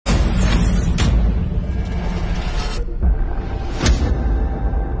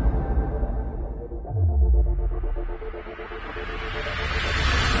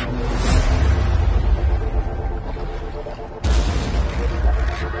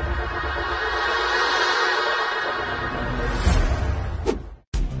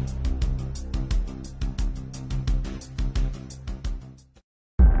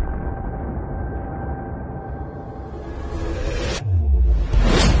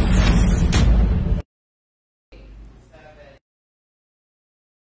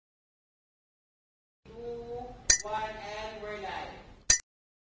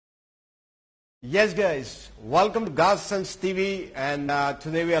Yes, guys. Welcome to God's Sons TV, and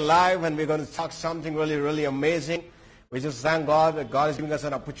today we are live, and we're going to talk something really, really amazing. We just thank God that God is giving us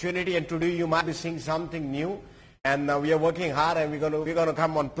an opportunity, and today you might be seeing something new. And we are working hard, and we're going to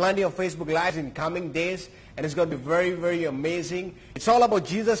come on plenty of Facebook Lives in coming days, and it's going to be very, very amazing. It's all about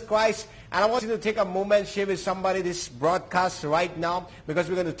Jesus Christ, and I want you to take a moment, share with somebody this broadcast right now, because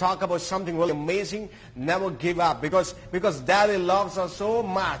we're going to talk about something really amazing. Never give up, because Daddy loves us so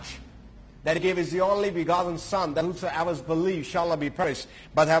much that He gave His the only begotten Son, that whosoever believes shall not be perished,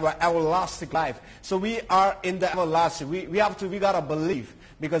 but have an everlasting life. So we are in the everlasting. We got to believe,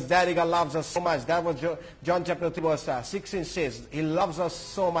 because Daddy God loves us so much. That was John chapter 3 verse 16 says, He loves us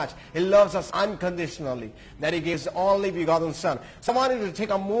so much. He loves us unconditionally, that He gives the only begotten Son. So I wanted to take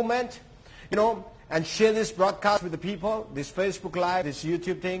a moment, and share this broadcast with the people, this Facebook Live, this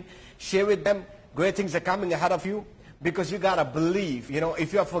YouTube thing. Share with them. Great things are coming ahead of you. Because you got to believe,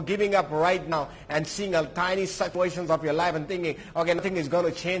 if you're for giving up right now and seeing a tiny situations of your life and thinking, okay, nothing is going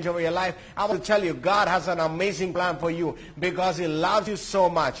to change over your life, I will tell you, God has an amazing plan for you, because He loves you so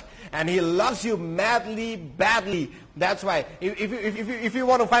much. And He loves you madly, badly. That's why, if you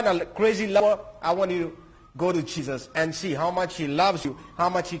want to find a crazy lover, I want you to go to Jesus and see how much He loves you, how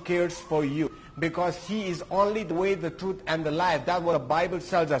much He cares for you. Because He is only the way, the truth, and the life. That's what the Bible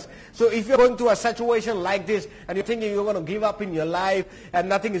tells us. So if you're going through a situation like this, and you're thinking you're going to give up in your life, and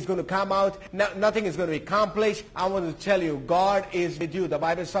nothing is going to come out, nothing is going to be accomplished, I want to tell you, God is with you. The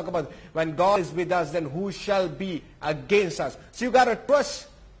Bible talks about, when God is with us, then who shall be against us? So you got to trust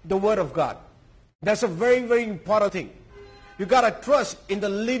the Word of God. That's a very, very important thing. You got to trust in the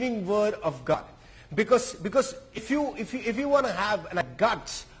living Word of God. Because if you want to have a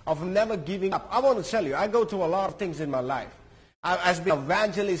guts of never giving up, I want to tell you, I go through a lot of things in my life. As been an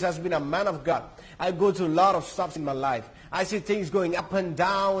evangelist, as been a man of God, I go through a lot of stuff in my life. I see things going up and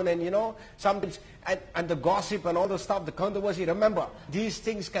down, and sometimes, and the gossip and all the stuff, the controversy. Remember, these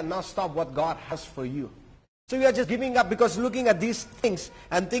things cannot stop what God has for you. So you are just giving up because looking at these things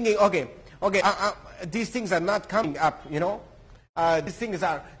and thinking, okay, these things are not coming up, these things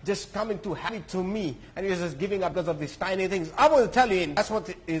are just coming too heavy to me, and you're just giving up because of these tiny things. I want to tell you, that's what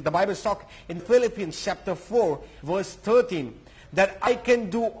the Bible talks in Philippians chapter 4, verse 13, that I can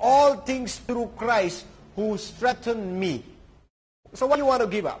do all things through Christ who strengthened me. So why do you want to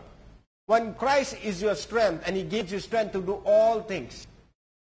give up? When Christ is your strength, and He gives you strength to do all things.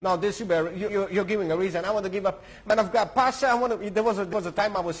 Now, you're giving a reason. I want to give up. Man of God, Pastor, there was a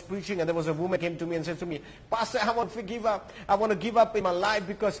time I was preaching, and there was a woman came to me and said to me, Pastor, I want to give up. I want to give up in my life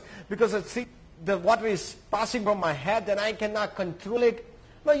because the water is passing from my head, and I cannot control it.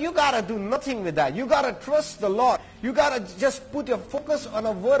 No, you got to do nothing with that. You got to trust the Lord. You got to just put your focus on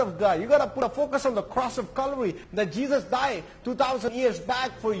the Word of God. You got to put a focus on the cross of Calvary, that Jesus died 2,000 years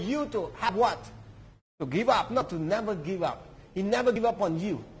back for you to have what? To give up, not to never give up. He never give up on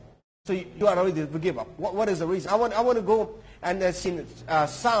you. So you are ready to give up. What is the reason? I want to go and see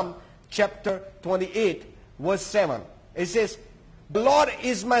Psalm chapter 28, verse 7. It says, the Lord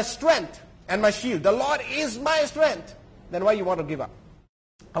is my strength and my shield. The Lord is my strength. Then why you want to give up?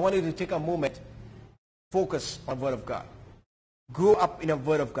 I want you to take a moment, focus on the Word of God. Grow up in the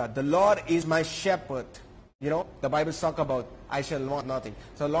Word of God. The Lord is my shepherd. The Bible talks about, I shall want nothing.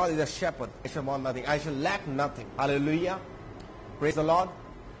 So the Lord is a shepherd. I shall want nothing. I shall lack nothing. Hallelujah. Praise the Lord.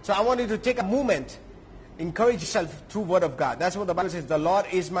 So I want you to take a moment, encourage yourself through Word of God. That's what the Bible says. The Lord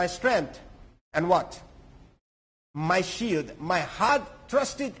is my strength. And what? My shield. My heart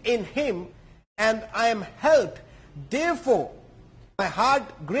trusted in Him, and I am helped. Therefore, my heart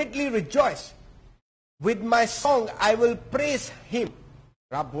greatly rejoices. With my song I will praise Him.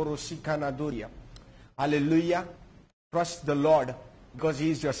 Hallelujah. Trust the Lord, because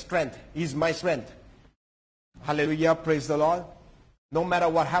He is your strength. He is my strength. Hallelujah. Praise the Lord. No matter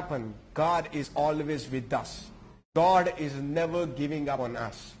what happened, God is always with us. God is never giving up on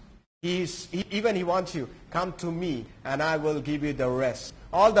us. He wants you, come to me and I will give you the rest.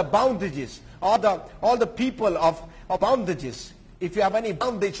 All the bondages, all the people of bondages. If you have any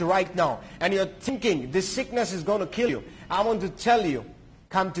bondage right now and you're thinking this sickness is going to kill you, I want to tell you,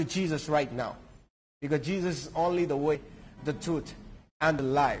 come to Jesus right now. Because Jesus is only the way, the truth, and the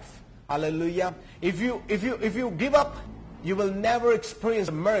life. Hallelujah. If you give up, you will never experience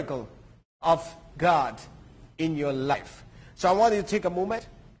a miracle of God in your life. So I want you to take a moment,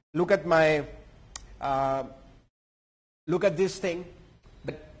 look at this thing,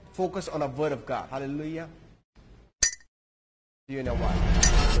 but focus on the Word of God. Hallelujah. Do you know what?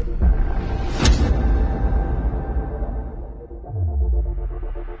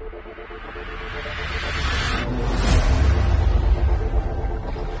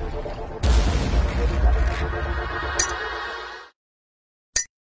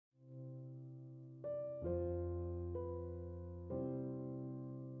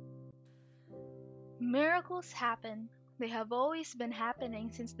 Miracles happen. They have always been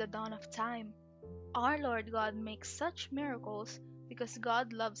happening since the dawn of time. Our Lord God makes such miracles because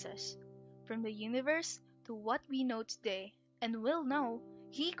God loves us. From the universe to what we know today and will know,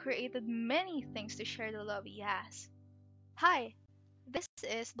 He created many things to share the love He has. Hi, this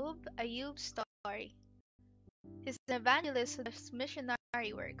is Daud Ayub's story. He's an evangelist who does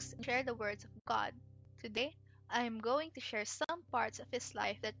missionary works and share the words of God. Today, I am going to share some parts of his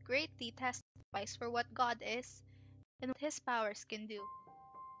life that greatly testifies for what God is and what his powers can do.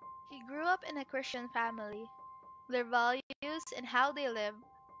 He grew up in a Christian family. Their values and how they live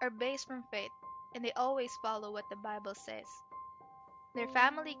are based from faith, and they always follow what the Bible says. Their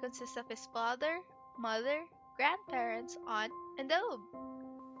family consists of his father, mother, grandparents, aunt, and Daud.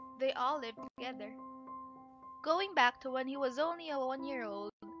 They all live together. Going back to when he was only a 1 year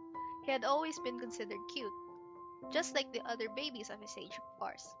old, he had always been considered cute, just like the other babies of his age, of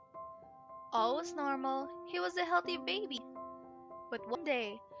course. All was normal, he was a healthy baby. But one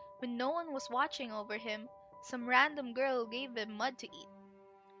day, when no one was watching over him, some random girl gave him mud to eat.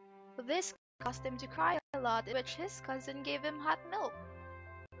 This caused him to cry a lot, in which his cousin gave him hot milk.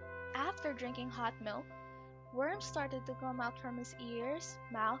 After drinking hot milk, worms started to come out from his ears,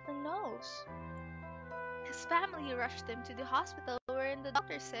 mouth, and nose. His family rushed him to the hospital wherein the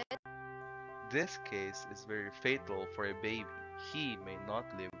doctor said, This case is very fatal for a baby. He may not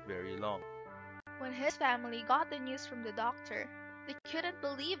live very long. when his family got the news from the doctor, they couldn't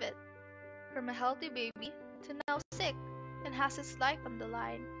believe it. From a healthy baby to now sick and has his life on the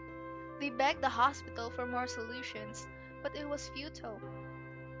line. They begged the hospital for more solutions, but it was futile.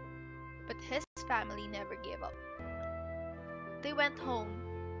 But his family never gave up. They went home,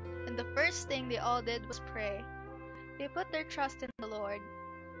 and the first thing they all did was pray. They put their trust in the Lord,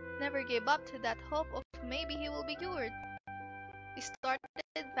 never gave up to that hope of maybe he will be cured. They started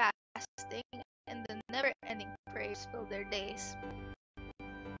fasting, and the never-ending prayers filled their days.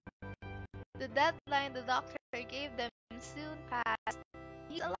 The deadline the doctor gave them soon passed.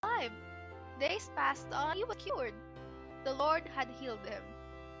 He's alive. Days passed on. He was cured. The Lord had healed him.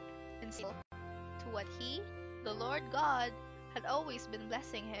 And still, to what he, the Lord God, had always been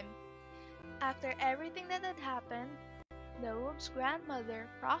blessing him. After everything that had happened, Daub's grandmother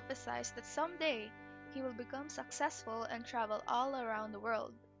prophesied that someday he will become successful and travel all around the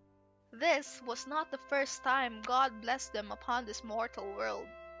world. This was not the first time God blessed them upon this mortal world.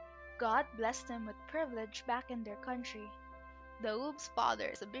 God blessed them with privilege back in their country. Daub's father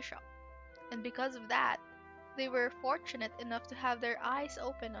is a bishop, and because of that, they were fortunate enough to have their eyes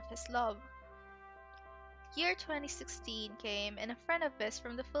open of his love. Year 2016 came and a friend of his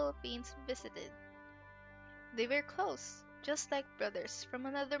from the Philippines visited. They were close, just like brothers from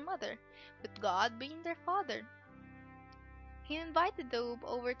another mother, with God being their father. He invited Daub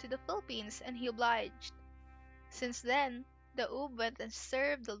over to the Philippines and he obliged. Since then, Daub went and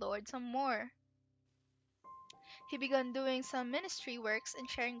served the Lord some more. He began doing some ministry works and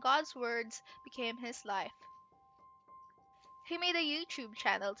sharing God's words became his life. He made a YouTube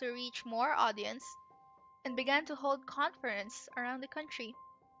channel to reach more audience and began to hold conferences around the country.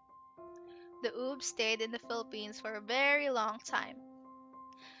 Daub stayed in the Philippines for a very long time.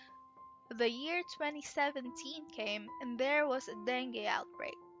 The year 2017 came and there was a dengue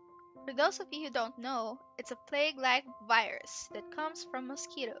outbreak. For those of you who don't know, it's a plague-like virus that comes from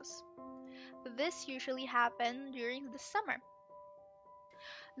mosquitoes. This usually happens during the summer.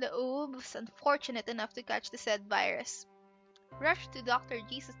 Daub was unfortunate enough to catch the said virus. Rushed to Dr.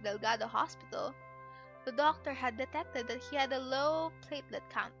 Jesus Delgado Hospital, the doctor had detected that he had a low platelet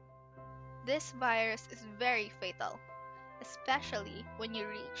count. This virus is very fatal, especially when you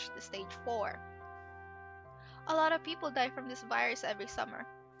reach the stage 4. A lot of people die from this virus every summer.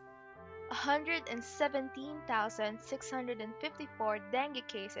 117,654 dengue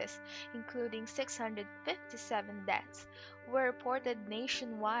cases, including 657 deaths, were reported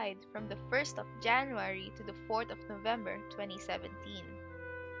nationwide from the 1st of January to the 4th of November 2017.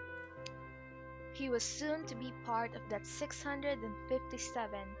 He was soon to be part of that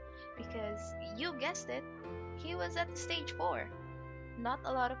 657 because, you guessed it, he was at stage 4. Not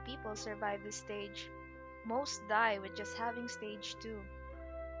a lot of people survive this stage. Most die with just having stage 2.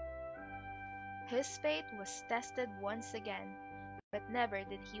 His faith was tested once again, but never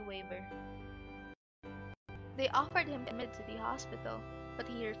did he waver. They offered him to admit to the hospital, but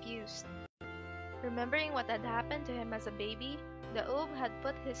he refused. Remembering what had happened to him as a baby, Daub had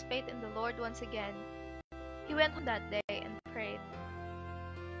put his faith in the Lord once again. He went home that day and prayed.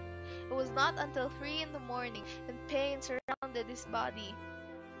 It was not until 3 in the morning and pain surrounded his body.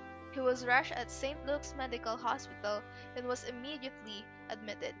 He was rushed at St. Luke's Medical Hospital and was immediately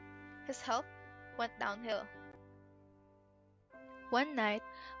admitted. His health went downhill. One night,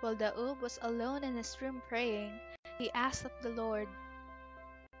 while Daud was alone in his room praying, he asked of the Lord,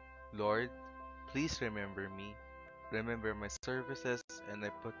 Lord, please remember me. Remember my services, and I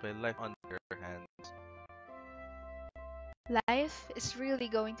put my life under your hands. life is really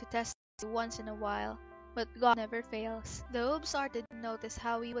going to test you once in a while, but God never fails. Daud started to notice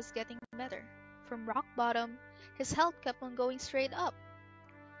how he was getting better. From rock bottom, his health kept on going straight up.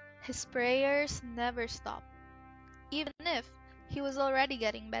 His prayers never stopped, even if he was already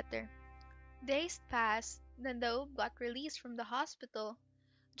getting better. Days passed, then Daud got released from the hospital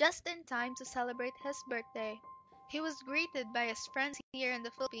just in time to celebrate his birthday. He was greeted by his friends here in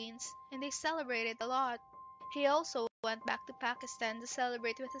the Philippines, and they celebrated a lot. He also went back to Pakistan to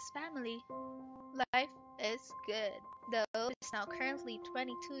celebrate with his family. Life is good. Daud is now currently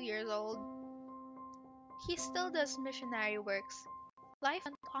 22 years old. He still does missionary works. Life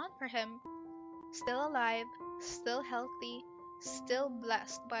went on for him. Still alive, still healthy, still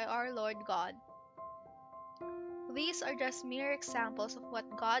blessed by our Lord God. These are just mere examples of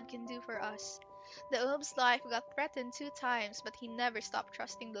what God can do for us. Daud's life got threatened 2 times, but he never stopped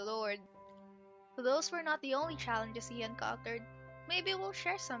trusting the Lord. Those were not the only challenges he encountered. Maybe we'll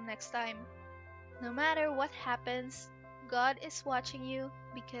share some next time. No matter what happens, God is watching you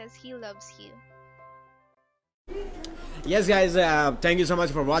because He loves you. Yes, guys, thank you so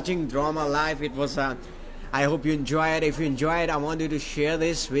much for watching Drama Live. It was, I hope you enjoy it. If you enjoy it, I want you to share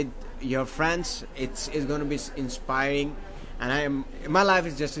this with your friends. It's going to be inspiring, and my life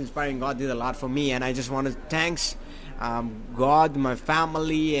is just inspiring. God did a lot for me, and I just want to thanks God, my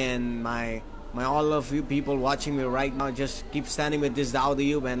family, and my all of you people watching me right now. Just keep standing with this Daud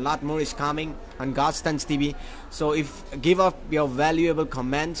Ayub, and a lot more is coming on God's Sons TV. So give up your valuable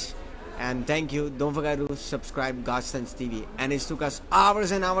comments. And thank you. Don't forget to subscribe God's Sons TV. And it took us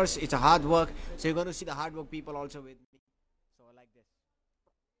hours and hours. It's a hard work. So you're going to see the hard work people also with me. So like this.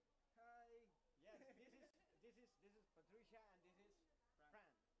 Hi. Yes, this is Patricia and this is Fran.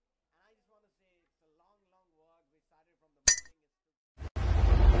 And I just want to say it's a long, long work. We started from the morning.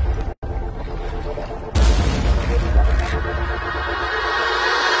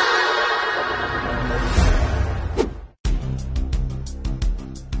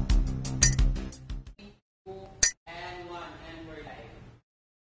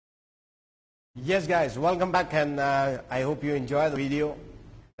 Yes, guys, welcome back, and I hope you enjoy the video.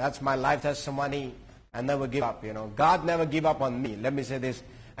 That's my life testimony. I never give up. God never give up on me. Let me say this,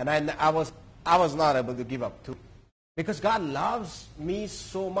 and I was not able to give up too, because God loves me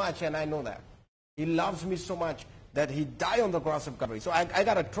so much, and I know that He loves me so much that He died on the cross of Calvary. So I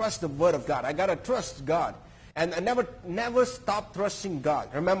gotta trust the Word of God. I gotta trust God, and never stop trusting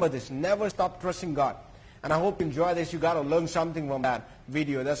God. Remember this: never stop trusting God. And I hope you enjoy this. You got to learn something from that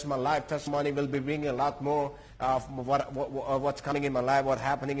video. That's my life testimony. We'll be bringing a lot more of what's coming in my life, what's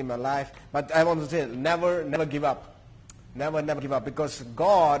happening in my life. But I want to say, never give up. Never give up. Because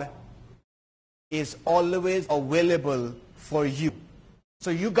God is always available for you. So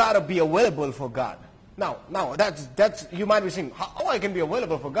you got to be available for God. Now, that's you might be saying, how I can be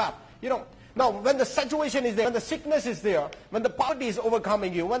available for God? Now, when the situation is there, when the sickness is there, when the poverty is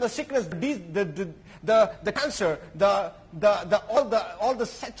overcoming you, when the sickness, the cancer, all the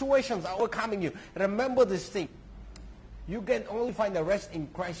situations are overcoming you, remember this thing. You can only find the rest in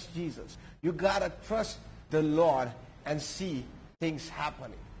Christ Jesus. You gotta trust the Lord and see things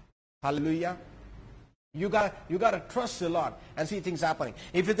happening. Hallelujah. You gotta trust the Lord and see things happening.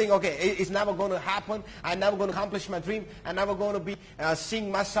 If you think, okay, it's never going to happen, I'm never going to accomplish my dream, I'm never going to be seeing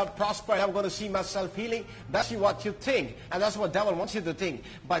myself prosper, I'm never going to see myself healing, that's what you think, and that's what the devil wants you to think.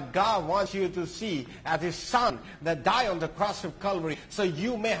 But God wants you to see as His Son that died on the cross of Calvary, so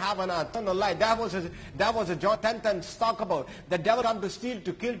you may have an eternal life. That was a John 10:10 talk about. The devil come to steal,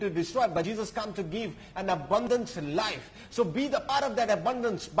 to kill, to destroy, but Jesus come to give an abundance life. So be the part of that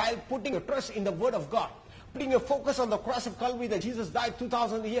abundance by putting your trust in the Word of God. Putting your focus on the cross of Calvary that Jesus died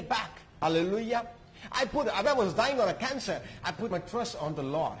 2,000 years back. Hallelujah. When I was dying on a cancer, I put my trust on the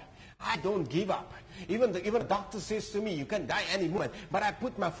Lord. I don't give up. Even the doctor says to me, you can die any moment. But I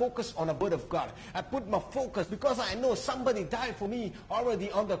put my focus on the Word of God. I put my focus because I know somebody died for me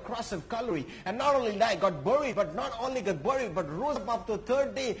already on the cross of Calvary. And not only that, got buried, but not only got buried, but rose up after the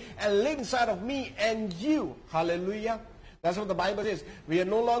 3rd day and lived inside of me and you. Hallelujah. That's what the Bible says. We are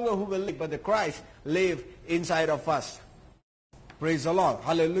no longer who will live, but the Christ live inside of us. Praise the Lord.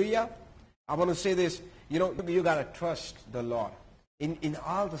 Hallelujah. I want to say this. You got to trust the Lord. in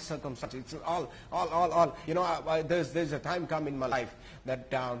all the circumstances. It's all. You know, there's a time come in my life that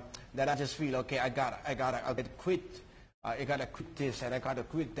that I just feel, okay, I gotta quit. I gotta quit this and I gotta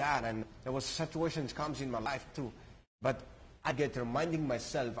quit that, and there was situations comes in my life too. But I get reminding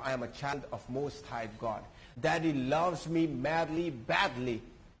myself I am a child of Most High God. Daddy loves me madly, badly.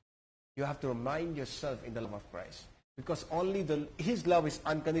 You have to remind yourself in the love of Christ. Because only His love is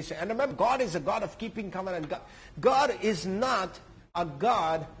unconditional. And remember, God is a God of keeping covenant. God is not a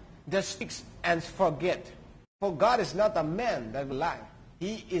God that speaks and forget. For God is not a man that will lie.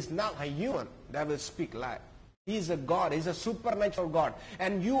 He is not a human that will speak lie. He is a God. He is a supernatural God.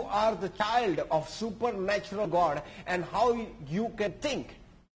 And you are the child of supernatural God. And how you can think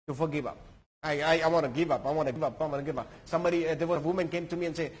to forgive up. I want to give up. I want to give up. I want to give up. Somebody, there was a woman came to me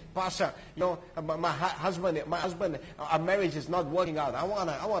and said, Pastor, you know, my husband, our marriage is not working out. I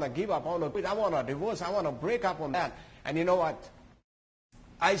want to give up. I want to quit. I want to divorce. I want to break up on that. And you know what?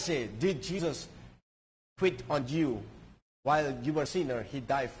 I say, did Jesus quit on you while you were a sinner? He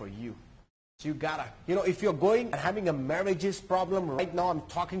died for you. So you gotta, you know, if you're going and having a marriages problem right now, I'm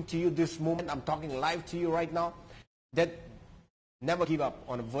talking to you this moment. I'm talking live to you right now. That never give up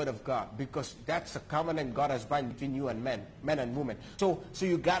on the word of God, because that's a covenant God has bound between you and men and women. So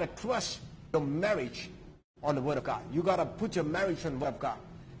you gotta trust your marriage on the word of God. You gotta put your marriage on the word of God.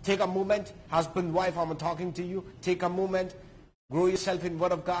 Take a moment, husband, wife, I'm talking to you. Take a moment, grow yourself in the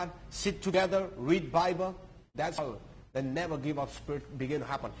word of God. Sit together, read Bible. That's how the never give up spirit begin to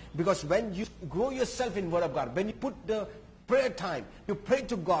happen. Because when you grow yourself in the word of God, when you put the prayer time, you pray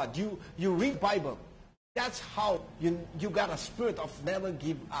to God, you read Bible. That's how you got a spirit of never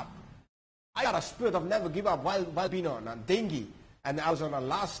give up. I got a spirit of never give up while being on a dengue, and I was on a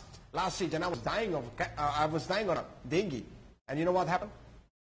last stage, and I was dying on a dengue. And you know what happened?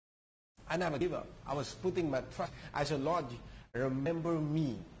 I never give up. I was putting my trust. I said, Lord, remember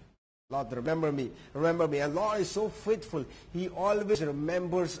me. Lord, remember me. Remember me. And Lord is so faithful. He always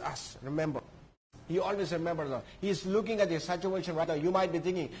remembers us. Remember. He always remembers us. He is looking at your situation right now. You might be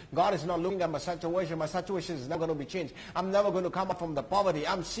thinking, God is not looking at my situation. My situation is never going to be changed. I'm never going to come out from the poverty.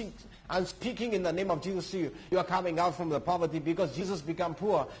 I'm speaking in the name of Jesus to you. You are coming out from the poverty because Jesus became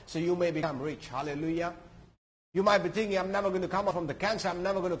poor, so you may become rich. Hallelujah. You might be thinking, I'm never going to come out from the cancer. I'm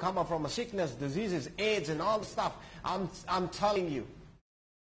never going to come out from a sickness, diseases, AIDS, and all the stuff. I'm telling you,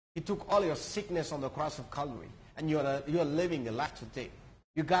 He took all your sickness on the cross of Calvary, and you're living a life today.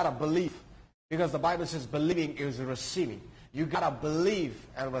 You got to believe. Because the Bible says believing is receiving. You got to believe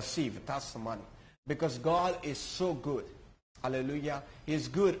and receive. That's the money. Because God is so good. Hallelujah. He's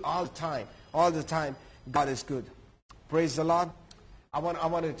good all the time. All the time, God is good. Praise the Lord. I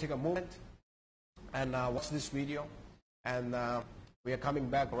want to take a moment and watch this video. And we are coming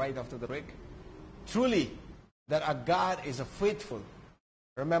back right after the break. Truly, that our God is a faithful.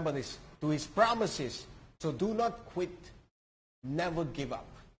 Remember this. To His promises. So do not quit. Never give up.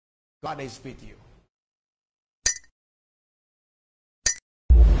 God is with you.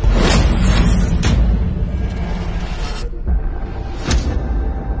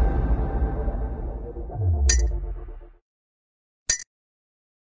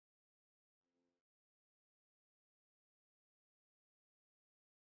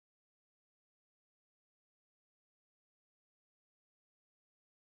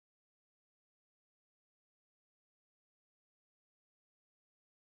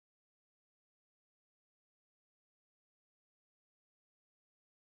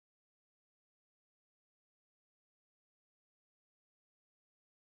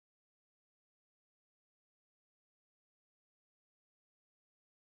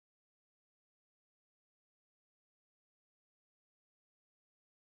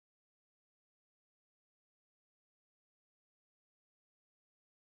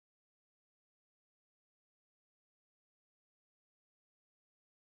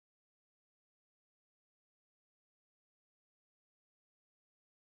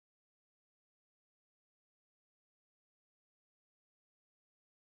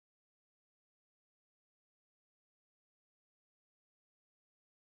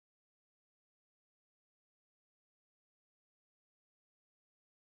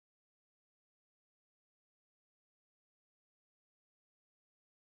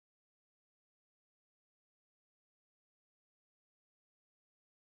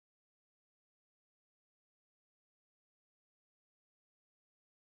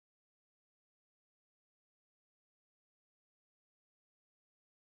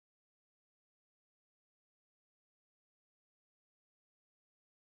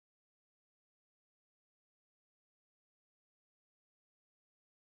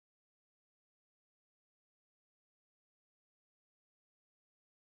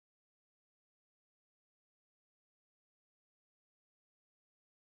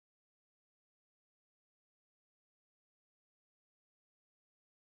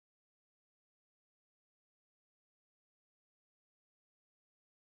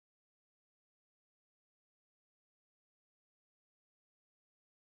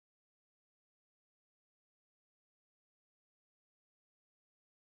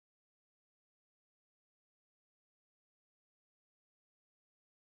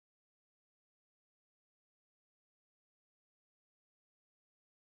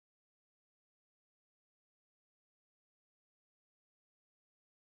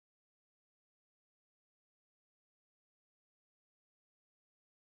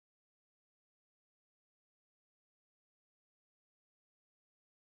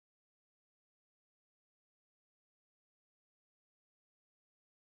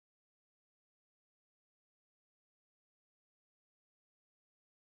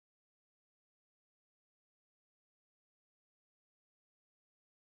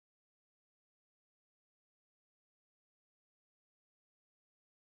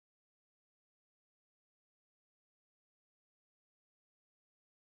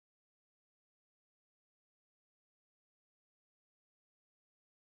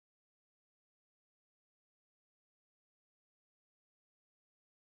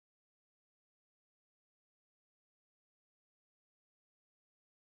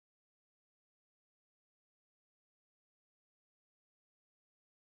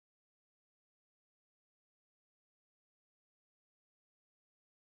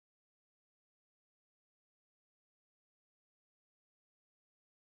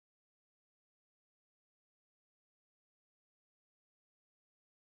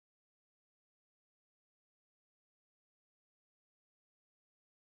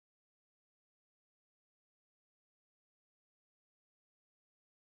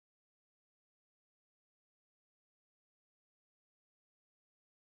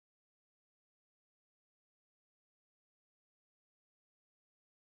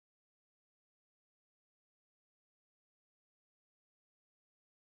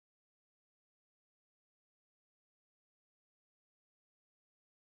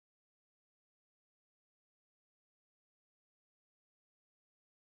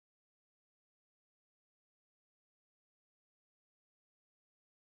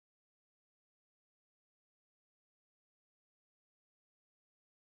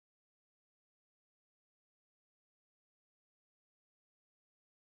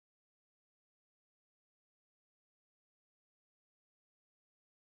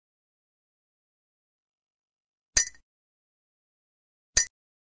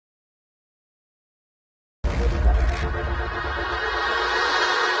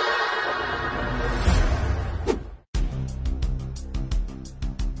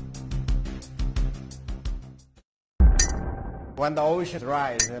 when the oceans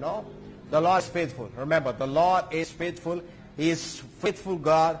rise, you know. The Lord is faithful. Remember, the Lord is faithful. He is faithful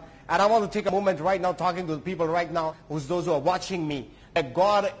God. And I want to take a moment right now talking to the people right now, who's those who are watching me, that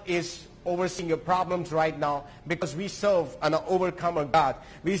God is overseeing your problems right now because we serve an overcomer God.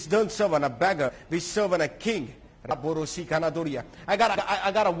 We don't serve on a beggar. We serve on a king. I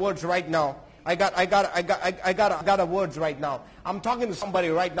got a words right now. I got a words right now. I'm talking to somebody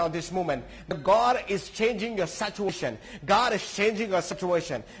right now this moment. God is changing your situation. God is changing your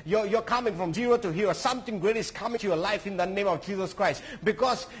situation. You're coming from zero to hero. Something great is coming to your life in the name of Jesus Christ.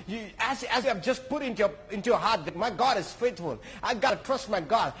 Because as you have just put into your heart that my God is faithful. I got to trust my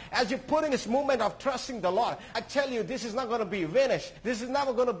God. As you put in this moment of trusting the Lord, I tell you, this is not going to be vanished. This is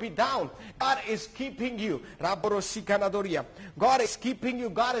never going to be down. God is keeping you. God is keeping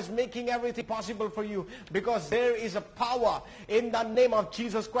you. God is making everything possible for you because there is a power in the name of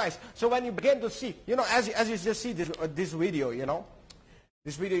Jesus Christ. So when you begin to see, you know, as you just see this video, you know,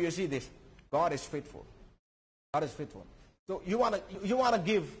 this video, you see this, God is faithful. God is faithful. So you want to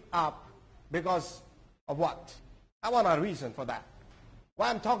give up because of what? I want a reason for that. Why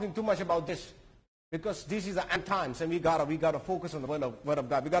I'm talking too much about this? Because this is the end times, and we gotta focus on the word of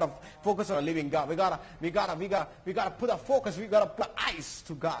God. We gotta focus on the living God. We gotta put our focus. We gotta put our eyes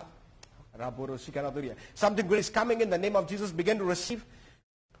to God. Something great is coming in the name of Jesus. Begin to receive.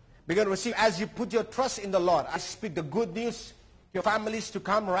 Begin to receive as you put your trust in the Lord. I speak the good news to your families to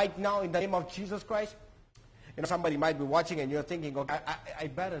come right now in the name of Jesus Christ. You know, somebody might be watching and you're thinking, okay, I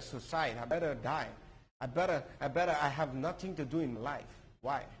better suicide. I better die. I have nothing to do in life.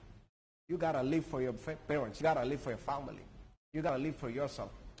 Why? You gotta live for your parents. You gotta live for your family. You gotta live for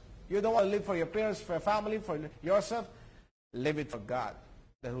yourself. You don't want to live for your parents, for your family, for yourself. Live it for God,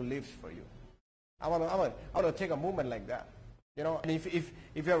 that who lives for you. I want to take a moment like that. You know, and if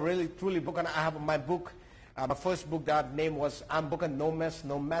you're really truly broken, I have my book. My first book, that name was I'm Broken, No Mess,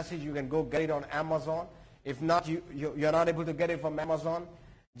 No Message. You can go get it on Amazon. If not, you're not able to get it from Amazon,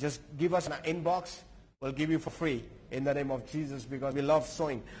 just give us an inbox. We'll give you for free in the name of Jesus because we love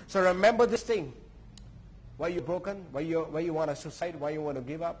sowing. So remember this thing. Why you're broken, why you want to suicide, why you want to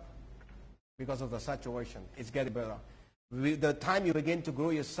give up? Because of the situation. It's getting better. The time you begin to grow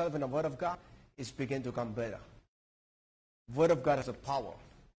yourself in the Word of God, it's begin to come better. Word of God has a power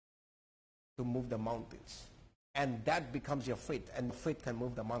to move the mountains. And that becomes your faith. And faith can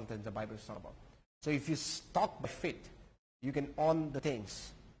move the mountains, the Bible is talking about. So if you talk by faith, you can own the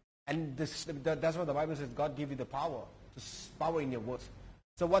things. And that's what the Bible says. God give you the power in your words.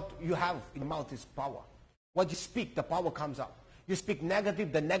 So what you have in your mouth is power. What you speak, the power comes out. You speak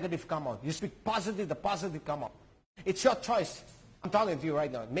negative, the negative come out. You speak positive, the positive come out. It's your choice. I'm talking to you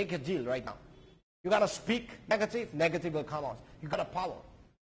right now. Make a deal right now. You got to speak negative, negative will come out. You got a power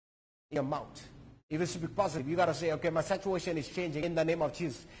in your mouth. If you speak positive, you got to say, okay, my situation is changing in the name of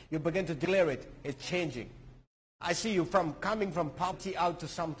Jesus. You begin to declare it. It's changing. I see you coming from poverty out to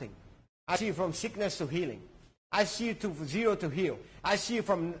something. I see you from sickness to healing. I see you to zero to heal. I see you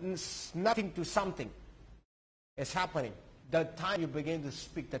from nothing to something. It's happening. The time you begin to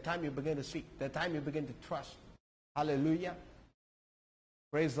speak, the time you begin to speak, the time you begin to trust. Hallelujah.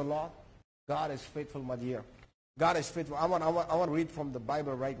 Praise the Lord. God is faithful, my dear. God is faithful. I want to read from the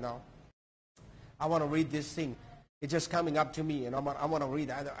Bible right now. I want to read this thing. It's just coming up to me, and I want to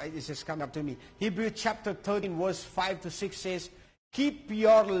read. It's just coming up to me. Hebrews chapter 13, verse 5 to 6 says, keep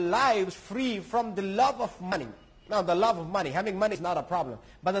your lives free from the love of money. Now, the love of money, having money is not a problem.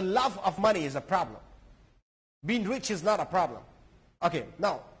 But the love of money is a problem. Being rich is not a problem. Okay,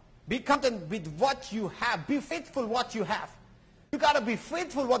 now, be content with what you have. Be faithful what you have. You got to be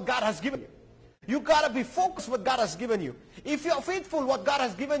faithful what God has given you. You got to be focused what God has given you. If you're faithful what God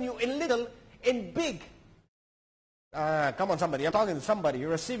has given you in little, in big, come on, somebody. I'm talking to somebody. You're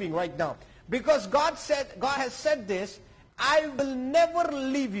receiving right now. Because God has said this, I will never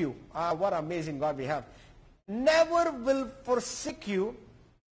leave you. What amazing God we have. Never will forsake you.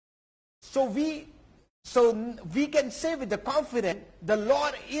 So we can say with the confidence, the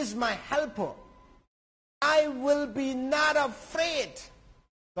Lord is my helper. I will be not afraid.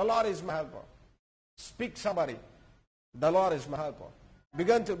 The Lord is my helper. Speak somebody. The Lord is my helper.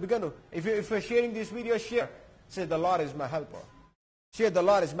 Begin to. If you're sharing this video, share. Say, the Lord is my helper. Share, the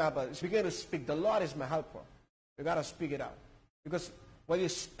Lord is my helper. Begin to speak. The Lord is my helper. You got to speak it out. Because when you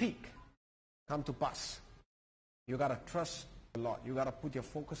speak, come to pass. You got to trust the Lord. You got to put your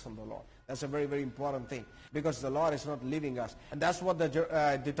focus on the Lord. That's a very, very important thing. Because the Lord is not leaving us. And that's what the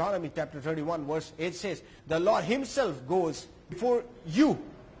Deuteronomy chapter 31 verse 8 says. The Lord himself goes before you.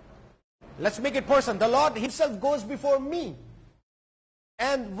 Let's make it personal. The Lord himself goes before me.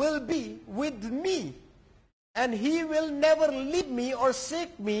 And will be with me. and he will never leave me or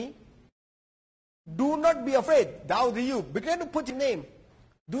forsake me. Do not be afraid, Daud Ayub. Begin to put your name.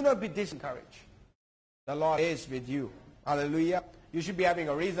 Do not be discouraged. The Lord is with you. Hallelujah. You should be having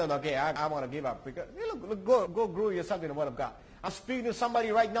a reason, okay, I want to give up. Because look, go grow yourself in the Word of God. I'm speaking to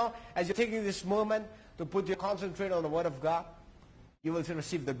somebody right now, as you're taking this moment to put your concentrate on the Word of God, you will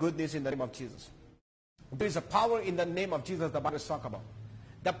receive the good news in the name of Jesus. There is a power in the name of Jesus the Bible talks about.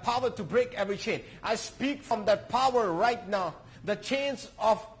 The power to break every chain. I speak from that power right now. The chains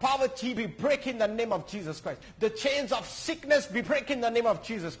of poverty be break in the name of Jesus Christ. The chains of sickness be break in the name of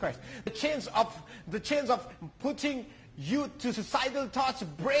Jesus Christ. The chains of putting you to suicidal thoughts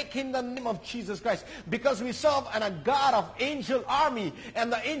break in the name of Jesus Christ. Because we serve a God of angel army, and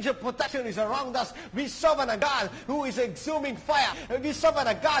the angel protection is around us. We serve a God who is exhuming fire. We serve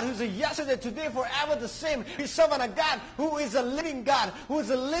a God who is yesterday, today, forever the same. We serve a God who is a living God, who is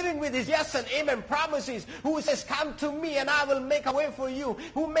living with his yes and amen promises, who says, come to me and I will make a way for you.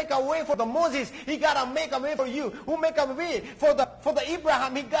 Who make a way for the Moses, he got to make a way for you. Who make a way for the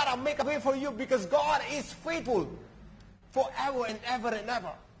Abraham, he got to make a way for you, because God is faithful forever and ever and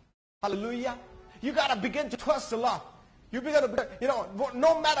ever. Hallelujah. You got to begin to trust the Lord. You begin to,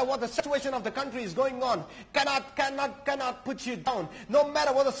 no matter what the situation of the country is going on, cannot put you down. No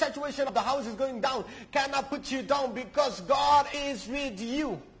matter what the situation of the house is going down, cannot put you down, because God is with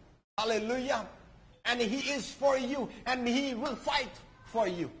you. Hallelujah. And he is for you, and he will fight for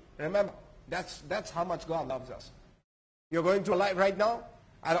you. Remember, that's how much God loves us. You're going through a life right now.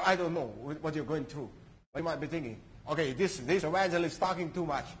 I don't know what you're going through. What you might be thinking, okay, this evangelist is talking too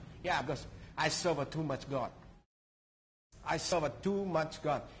much. Yeah, because I serve a too much God. I serve a too much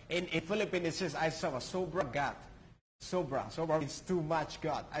God. In Philippines it says, I serve a sobra God. Sobra means too much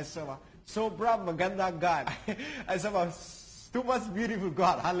God. I serve a sobra maganda God. I serve a too much beautiful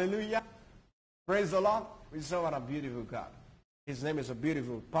God. Hallelujah. Praise the Lord. We serve a beautiful God. His name is a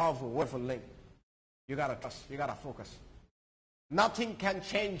beautiful, powerful, wonderful name. You got to trust. You got to focus. Nothing can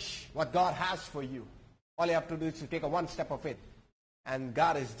change what God has for you. All you have to do is to take a one step of it. And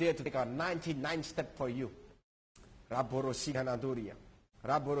God is there to take a 99 step for you. God is there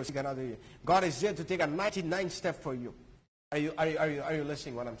to take a 99 step for you. Are you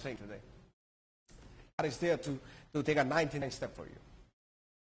listening what I'm saying today? God is there to take a 99 step for you.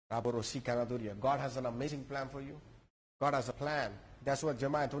 God has an amazing plan for you. God has a plan. That's what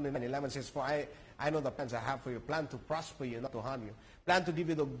Jeremiah 29:11 says, for I know the plans I have for you. Plan to prosper you, not to harm you. Plan to give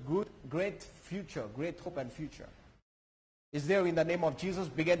you the good, great future, great hope and future. Is there in the name of Jesus?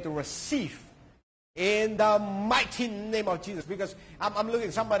 Begin to receive in the mighty name of Jesus. Because I'm looking,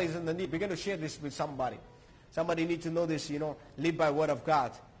 somebody's in the need. Begin to share this with somebody. Somebody needs to know this, live by word of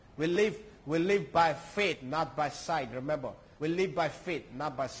God. We live by faith, not by sight. Remember, we live by faith,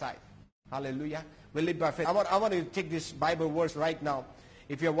 not by sight. Hallelujah. We live by faith. I want you to take this Bible verse right now.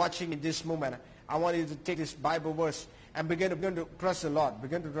 If you're watching in this moment, I want you to take this Bible verse and begin to trust the Lord.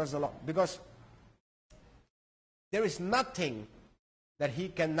 Begin to trust the Lord. Because there is nothing that he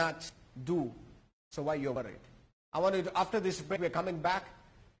cannot do. So why you're worried? I want you to, after this break, we're coming back.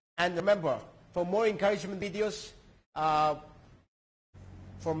 And remember, for more encouragement videos,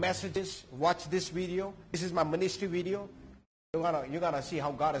 for messages, watch this video. This is my ministry video. You're gonna see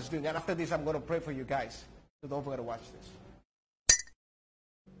how God is doing. And after this, I'm going to pray for you guys. So don't forget to watch this.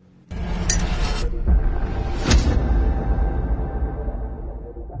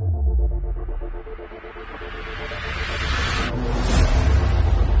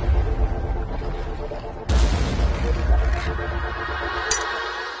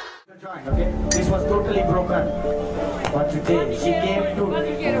 Okay, this was totally broken. But today she came to 1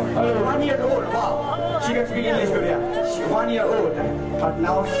 year old. Wow, she can speak English good, yeah. She's 1 year old, but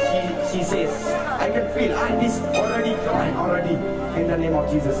now she says, I can feel this already crying already in the name of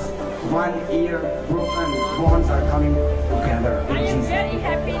Jesus. 1 year broken bonds are coming together in Jesus. Very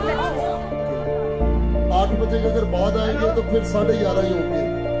happy that 8 बजे के अगर बाद आएंगे तो फिर 11:30 ही होंगे,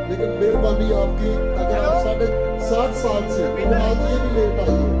 लेकिन मेहरबानी आपकी अगर आप 60 साल से आज ये भी लेट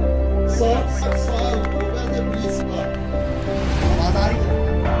आई है, 60 साल हो गए थे, प्लीज आवाज आ रही है?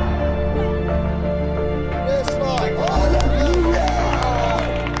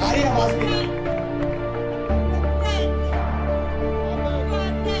 आ रही है आवाज भी?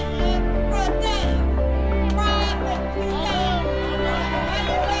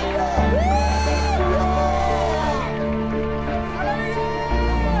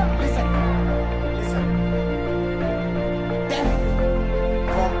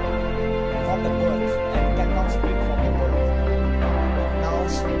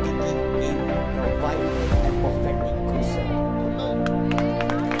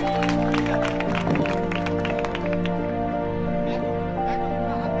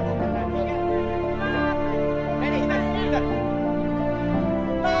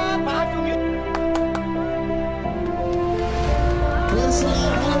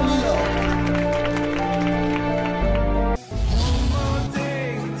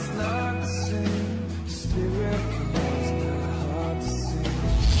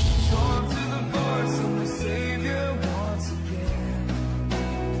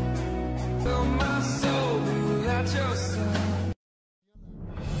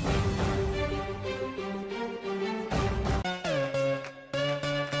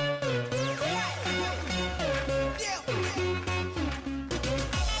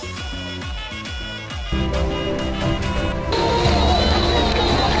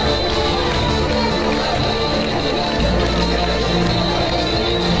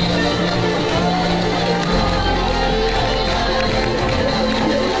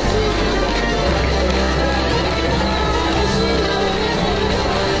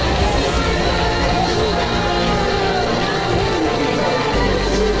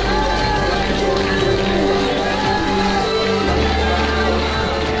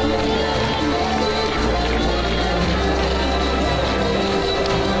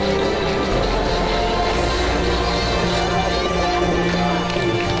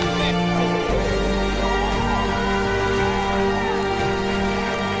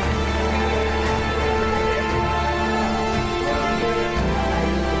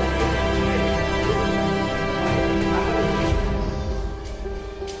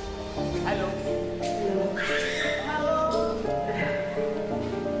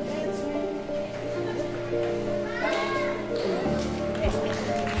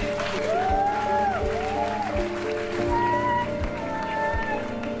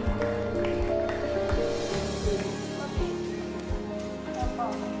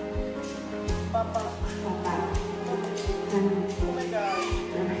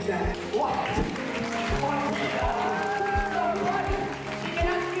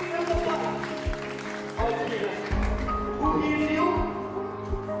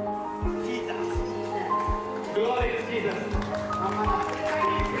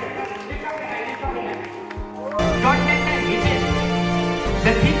 God said that, he said,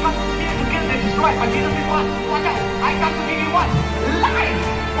 the thief comes to steal, to kill, and destroy, but Jesus said what? Watch out, I come to give you what? Life!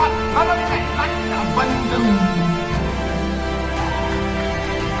 What? Not only that, life abundant.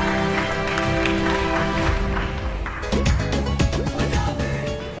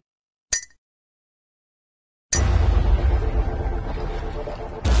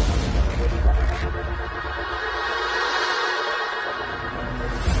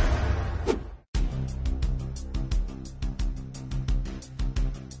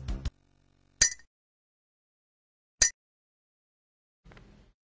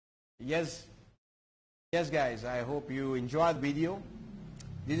 Yes guys, I hope you enjoyed the video.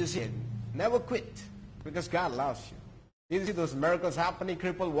 Did you see it? Never quit, because God loves you. Did you see those miracles happening?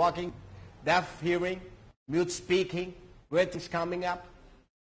 Crippled walking, deaf hearing, mute speaking, great things coming up.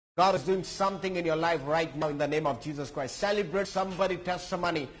 God is doing something in your life right now in the name of Jesus Christ. Celebrate somebody's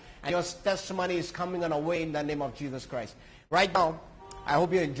testimony, and your testimony is coming on a way in the name of Jesus Christ. Right now, I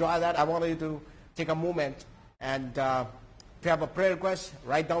hope you enjoy that. I want you to take a moment, and if you have a prayer request,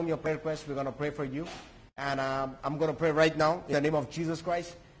 write down your prayer request. We're going to pray for you. And I'm going to pray right now in the name of Jesus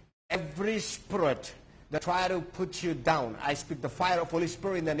Christ. Every spirit that try to put you down, I speak the fire of Holy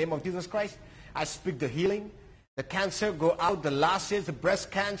Spirit in the name of Jesus Christ. I speak the healing. The cancer go out. The last is the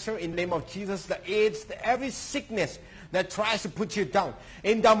breast cancer in the name of Jesus. The AIDS, every sickness that tries to put you down.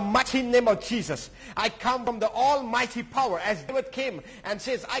 In the mighty name of Jesus, I come from the almighty power. As David came and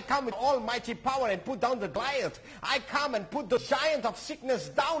says, I come with almighty power and put down the Goliath. I come and put the giant of sickness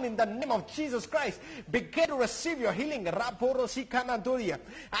down in the name of Jesus Christ. Begin to receive your healing.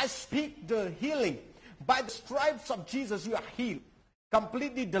 I speak the healing. By the stripes of Jesus, you are healed.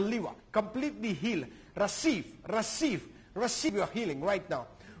 Completely delivered. Completely healed. Receive your healing right now.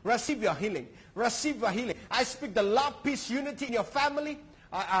 Receive your healing. Receive your healing. I speak the love, peace, unity in your family.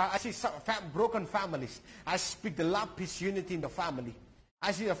 I see some broken families. I speak the love, peace, unity in the family.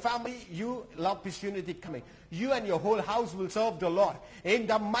 I see the family, you, love, peace, unity coming. You and your whole house will serve the Lord. In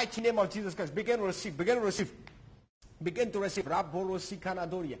the mighty name of Jesus Christ. Begin to receive. Begin to receive. Begin to receive. There's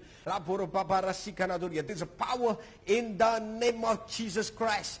a power in the name of Jesus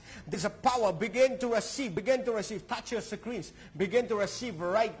Christ. There's a power. Begin to receive. Begin to receive. Touch your screens. Begin to receive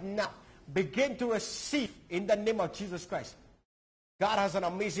right now. Begin to receive in the name of Jesus Christ. God has an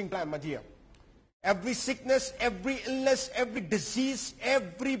amazing plan, my dear. Every sickness, every illness, every disease,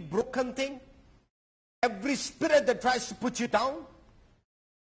 every broken thing, every spirit that tries to put you down,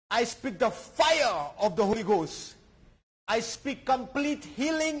 I speak the fire of the Holy Ghost. I speak complete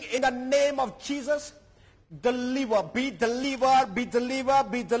healing in the name of Jesus. Deliver, be delivered, be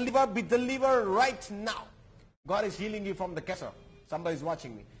delivered, be delivered, be delivered right now. God is healing you from the cancer. Somebody's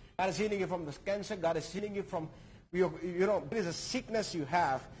watching me. God is healing you from the cancer. God is healing you from, there is a sickness you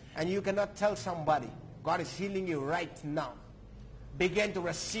have and you cannot tell somebody. God is healing you right now. Begin to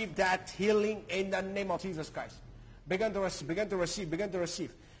receive that healing in the name of Jesus Christ. Begin to receive, begin to receive, begin to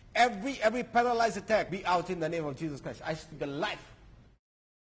receive. Every paralyzed attack be out in the name of Jesus Christ. I speak the life.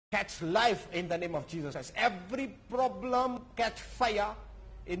 Catch life in the name of Jesus Christ. Every problem catch fire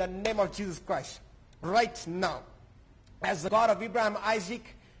in the name of Jesus Christ. Right now. As the God of Abraham,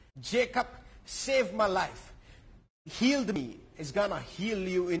 Isaac, Jacob saved my life, healed me, is gonna heal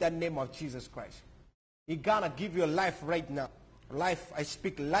you in the name of Jesus Christ. He's gonna give you life right now. Life, I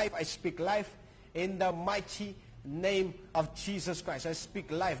speak life, I speak life in the mighty name of Jesus Christ. I speak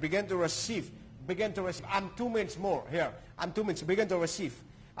life. Begin to receive. Begin to receive. I'm 2 minutes more here. I'm 2 minutes. Begin to receive.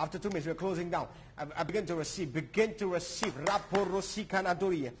 After 2 minutes, we're closing down. I begin to receive. Begin to receive. Begin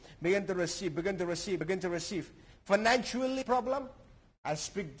to receive. Begin to receive. Begin to receive. Financially problem, I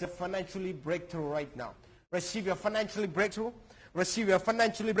speak the financially breakthrough right now. Receive your financially breakthrough. Receive your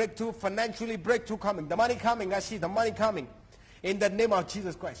financially breakthrough. Financially breakthrough coming. The money coming. I see the money coming. In the name of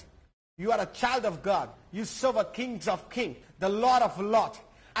Jesus Christ. You are a child of God. You serve a King of Kings, the Lord of Lords.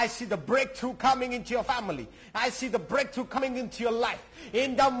 I see the breakthrough coming into your family. I see the breakthrough coming into your life.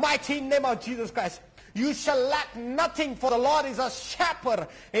 In the mighty name of Jesus Christ. You shall lack nothing, for the Lord is a shepherd.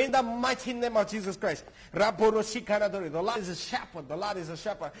 In the mighty name of Jesus Christ. The Lord is a shepherd. The Lord is a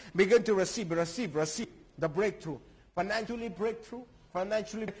shepherd. Begin to receive the breakthrough. Financially breakthrough.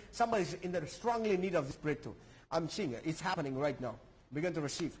 Financially. Somebody is in the strongly need of this breakthrough. I'm seeing it. It's happening right now. Begin to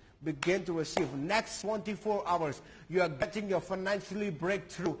receive. Begin to receive. Next 24 hours, you are getting your financially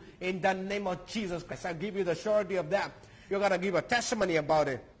breakthrough in the name of Jesus Christ. I'll give you the surety of that. You're going to give a testimony about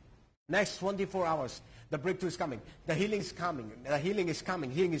it. Next 24 hours, the breakthrough is coming. The healing is coming. The healing is coming.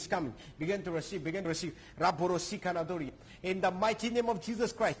 Healing is coming. Begin to receive. Begin to receive. In the mighty name of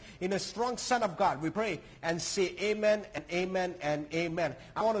Jesus Christ, in a strong Son of God, we pray and say amen and amen and amen.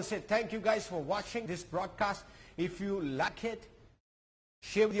 I want to say thank you guys for watching this broadcast. If you like it,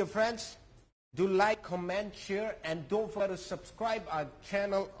 share with your friends. Do like, comment, share, and don't forget to subscribe our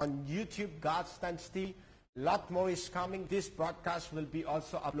channel on YouTube, God Stands TV. Lot more is coming. This broadcast will be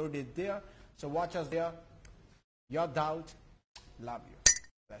also uploaded there. So watch us there. Your Daud. Love you.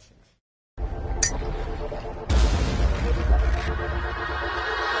 Blessings.